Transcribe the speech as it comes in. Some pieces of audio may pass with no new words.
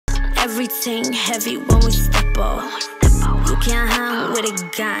Everything heavy when we step up. You can't hang with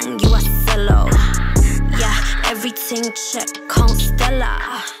a gang, you a solo. Yeah, everything check,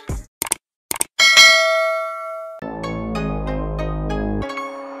 Constella.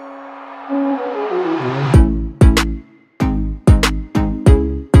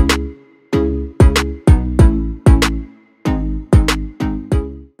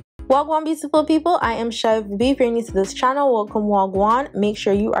 Wagwan beautiful people, I am Chev. If you're new to this channel, welcome Wagwan. Make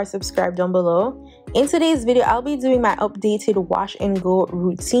sure you are subscribed down below. In today's video, I'll be doing my updated wash and go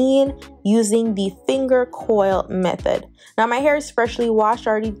routine using the finger coil method. Now my hair is freshly washed,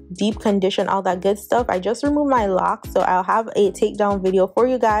 already deep conditioned, all that good stuff. I just removed my locks, so I'll have a takedown video for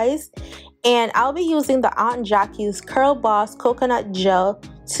you guys. And I'll be using the Aunt Jackie's Curl Boss Coconut Gel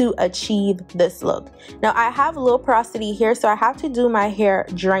to achieve this look. Now I have low porosity hair, so I have to do my hair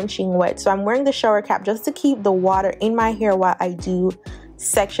drenching wet. So I'm wearing the shower cap just to keep the water in my hair while I do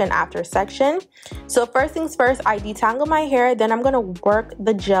section after section. So first things first, I detangle my hair, then I'm gonna work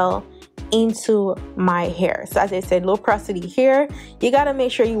the gel into my hair. So as I said, low porosity hair, you gotta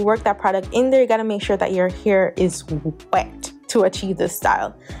make sure you work that product in there. You gotta make sure that your hair is wet to achieve this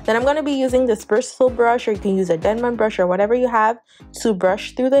style. Then I'm going to be using this bristle brush, or you can use a Denman brush or whatever you have to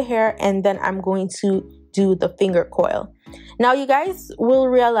brush through the hair, and then I'm going to do the finger coil. Now you guys will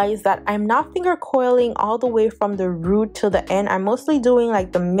realize that I'm not finger coiling all the way from the root to the end. I'm mostly doing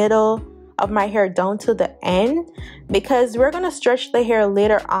like the middle of my hair down to the end, because we're going to stretch the hair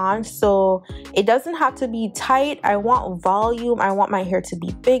later on, so it doesn't have to be tight. I want volume. I want my hair to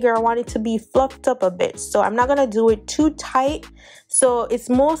be bigger. I want it to be fluffed up a bit, so I'm not going to do it too tight. So it's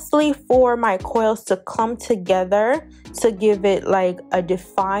mostly for my coils to clump together to give it like a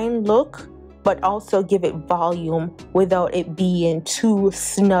defined look, but also give it volume without it being too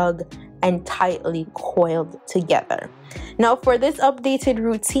snug and tightly coiled together. Now for this updated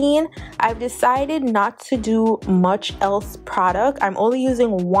routine, I've decided not to do much else product. I'm only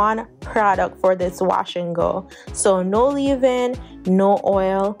using one product for this wash and go. So no leave-in, no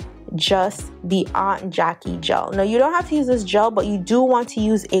oil, just the Aunt Jackie gel. Now you don't have to use this gel, but you do want to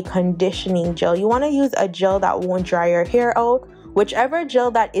use a conditioning gel. You want to use a gel that won't dry your hair out. Whichever gel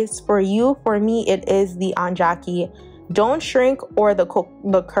that is for you. For me, it is the Aunt Jackie Don't Shrink or the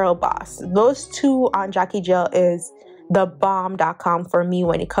Curl Boss. Those two Aunt Jackie gel is the bomb.com for me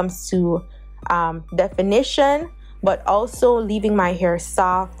when it comes to definition, but also leaving my hair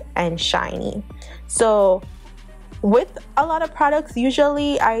soft and shiny. So with a lot of products,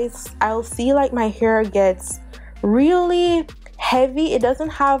 usually I'll see like my hair gets really heavy. It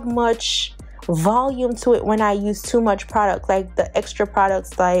doesn't have much volume to it when I use too much product, like the extra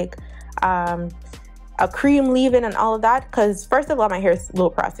products like a cream leave-in and all of that, because first of all, my hair is low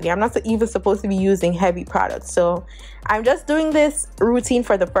porosity. I'm not even supposed to be using heavy products, so I'm just doing this routine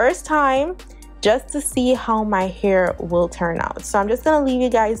for the first time just to see how my hair will turn out. So I'm just gonna leave you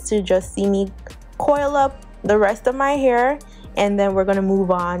guys to just see me coil up the rest of my hair, and then we're gonna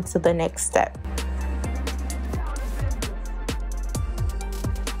move on to the next step.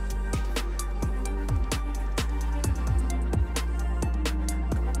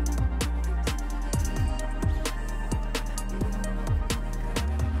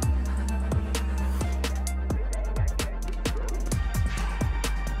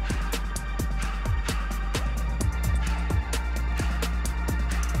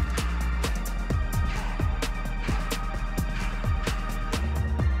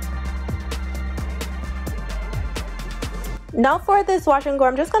 Now for this wash and go,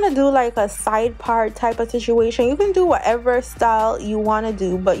 I'm just gonna do like a side part type of situation. You can do whatever style you want to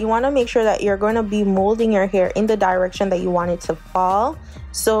do, but you want to make sure that you're going to be molding your hair in the direction that you want it to fall.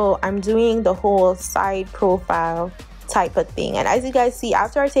 So I'm doing the whole side profile type of thing. And as you guys see,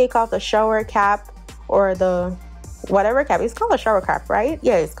 after I take off the shower cap, or the whatever cap, it's called a shower cap, right?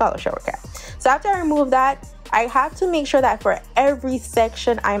 Yeah, it's called a shower cap. So after I remove that, I have to make sure that for every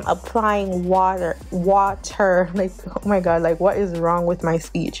section I'm applying water. Like, oh my god, like what is wrong with my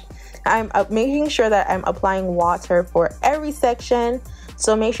speech? I'm making sure that I'm applying water for every section,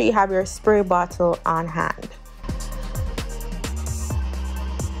 so make sure you have your spray bottle on hand.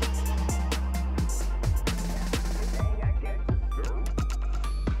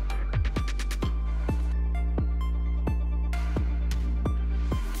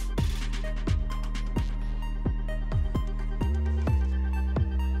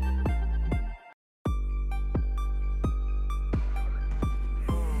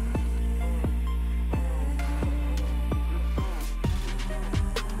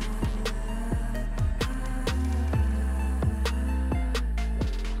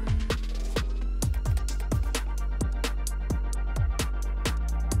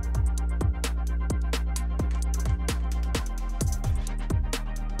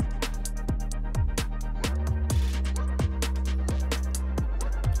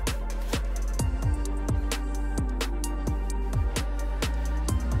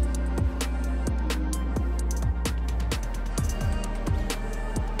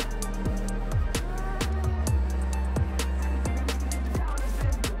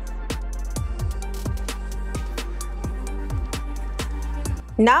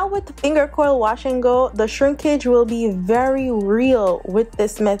 Now with the finger coil wash and go, the shrinkage will be very real with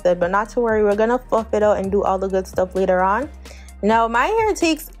this method, but not to worry, we're gonna fluff it out and do all the good stuff later on. Now my hair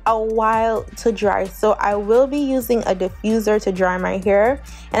takes a while to dry, so I will be using a diffuser to dry my hair,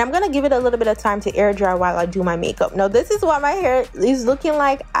 and I'm gonna give it a little bit of time to air dry while I do my makeup. Now this is what my hair is looking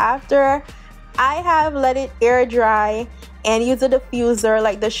like after I have let it air dry and use a diffuser.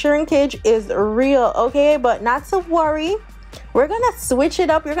 Like, the shrinkage is real, okay, but not to worry, we're gonna switch it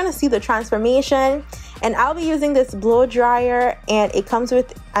up. You're gonna see the transformation, and I'll be using this blow dryer, and it comes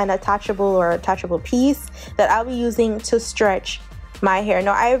with an attachable piece that I'll be using to stretch my hair.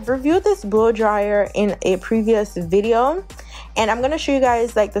 Now I've reviewed this blow dryer in a previous video, and I'm gonna show you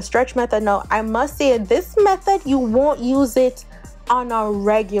guys like the stretch method. Now I must say, this method, you won't use it on a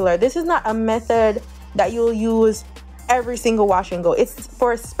regular. This is not a method that you'll use every single wash and go. It's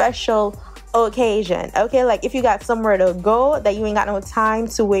for a special occasion, okay? Like if you got somewhere to go that you ain't got no time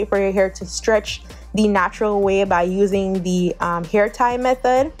to wait for your hair to stretch the natural way by using the hair tie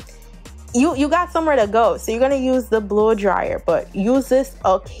method, you got somewhere to go, so you're gonna use the blow dryer, but use this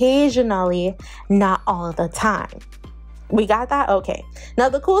occasionally, not all the time. We got that? Okay. Now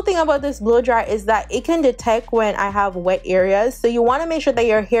the cool thing about this blow dryer is that it can detect when I have wet areas, so you want to make sure that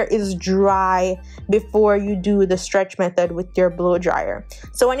your hair is dry before you do the stretch method with your blow dryer.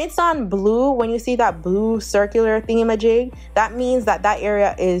 So when it's on blue, when you see that blue circular thingamajig, that means that that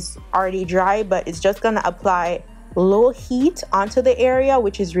area is already dry, but it's just gonna apply low heat onto the area,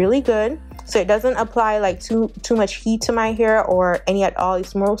 which is really good. So it doesn't apply like too much heat to my hair or any at all.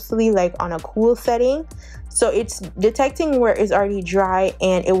 It's mostly like on a cool setting. So it's detecting where it's already dry,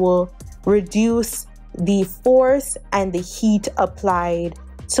 and it will reduce the force and the heat applied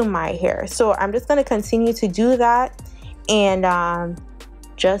to my hair. So I'm just going to continue to do that and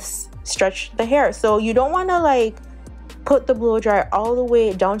just stretch the hair. So you don't want to like put the blow dryer all the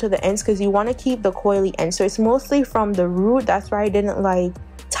way down to the ends, because you want to keep the coily end. So it's mostly from the root. That's why I didn't like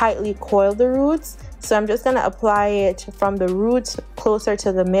tightly coil the roots. So I'm just going to apply it from the roots closer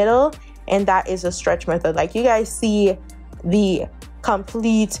to the middle, and that is a stretch method. Like, you guys see the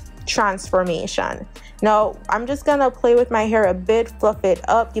complete transformation. Now I'm just gonna play with my hair a bit, fluff it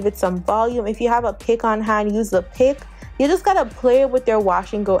up, give it some volume. If you have a pick on hand, use the pick. You just gotta play with your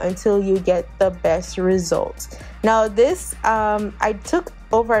wash and go until you get the best results. Now this I took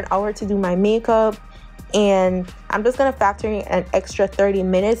over an hour to do my makeup, and I'm just gonna factor in an extra 30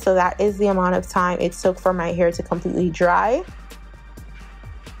 minutes, so that is the amount of time it took for my hair to completely dry.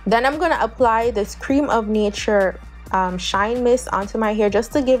 Then I'm gonna apply this Cream of Nature shine mist onto my hair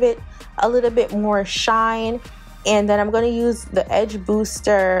just to give it a little bit more shine, and then I'm going to use the edge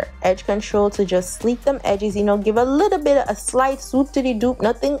booster edge control to just sleek them edges, you know, give a little bit of a slight swoop to the dupe,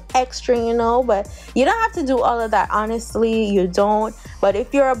 nothing extra, you know, but you don't have to do all of that, honestly, you don't. But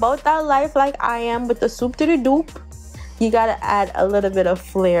if you're about that life like I am with the swoop to the dupe, you got to add a little bit of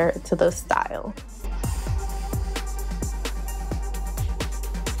flair to the style.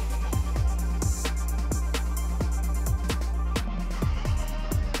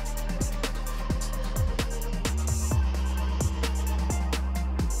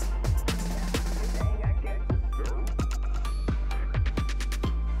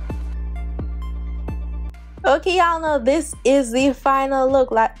 Okay, y'all know this is the final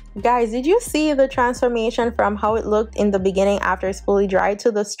look. Like, guys, did you see the transformation from how it looked in the beginning after it's fully dried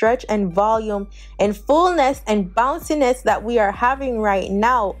to the stretch and volume and fullness and bounciness that we are having right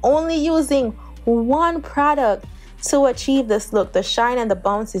now, only using one product to achieve this look? The shine and the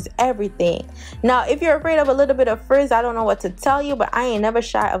bounce is everything. Now if you're afraid of a little bit of frizz, I don't know what to tell you, but I ain't never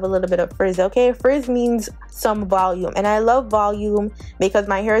shy of a little bit of frizz, okay? Frizz means some volume, and I love volume because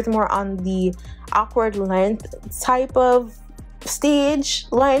my hair is more on the awkward length type of stage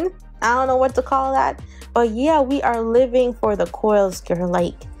length. I don't know what to call that, but yeah, we are living for the coils, girl.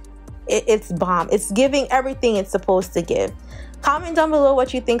 Like, it's bomb. It's giving everything it's supposed to give. Comment down below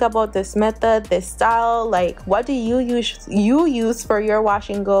what you think about this method, this style. Like, what do you use for your wash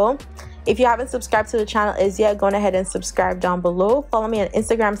and go? If you haven't subscribed to the channel as yet, go ahead and subscribe down below. Follow me on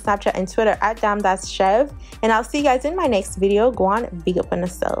Instagram, Snapchat, and Twitter at damn_that's_chev. And I'll see you guys in my next video. Go on, big up on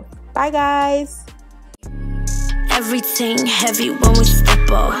yourself. Bye, guys. Everything heavy when we step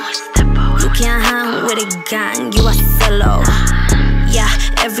up. You can't hang with a gang, you a solo. Yeah,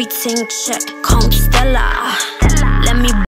 everything check, Constella. Let me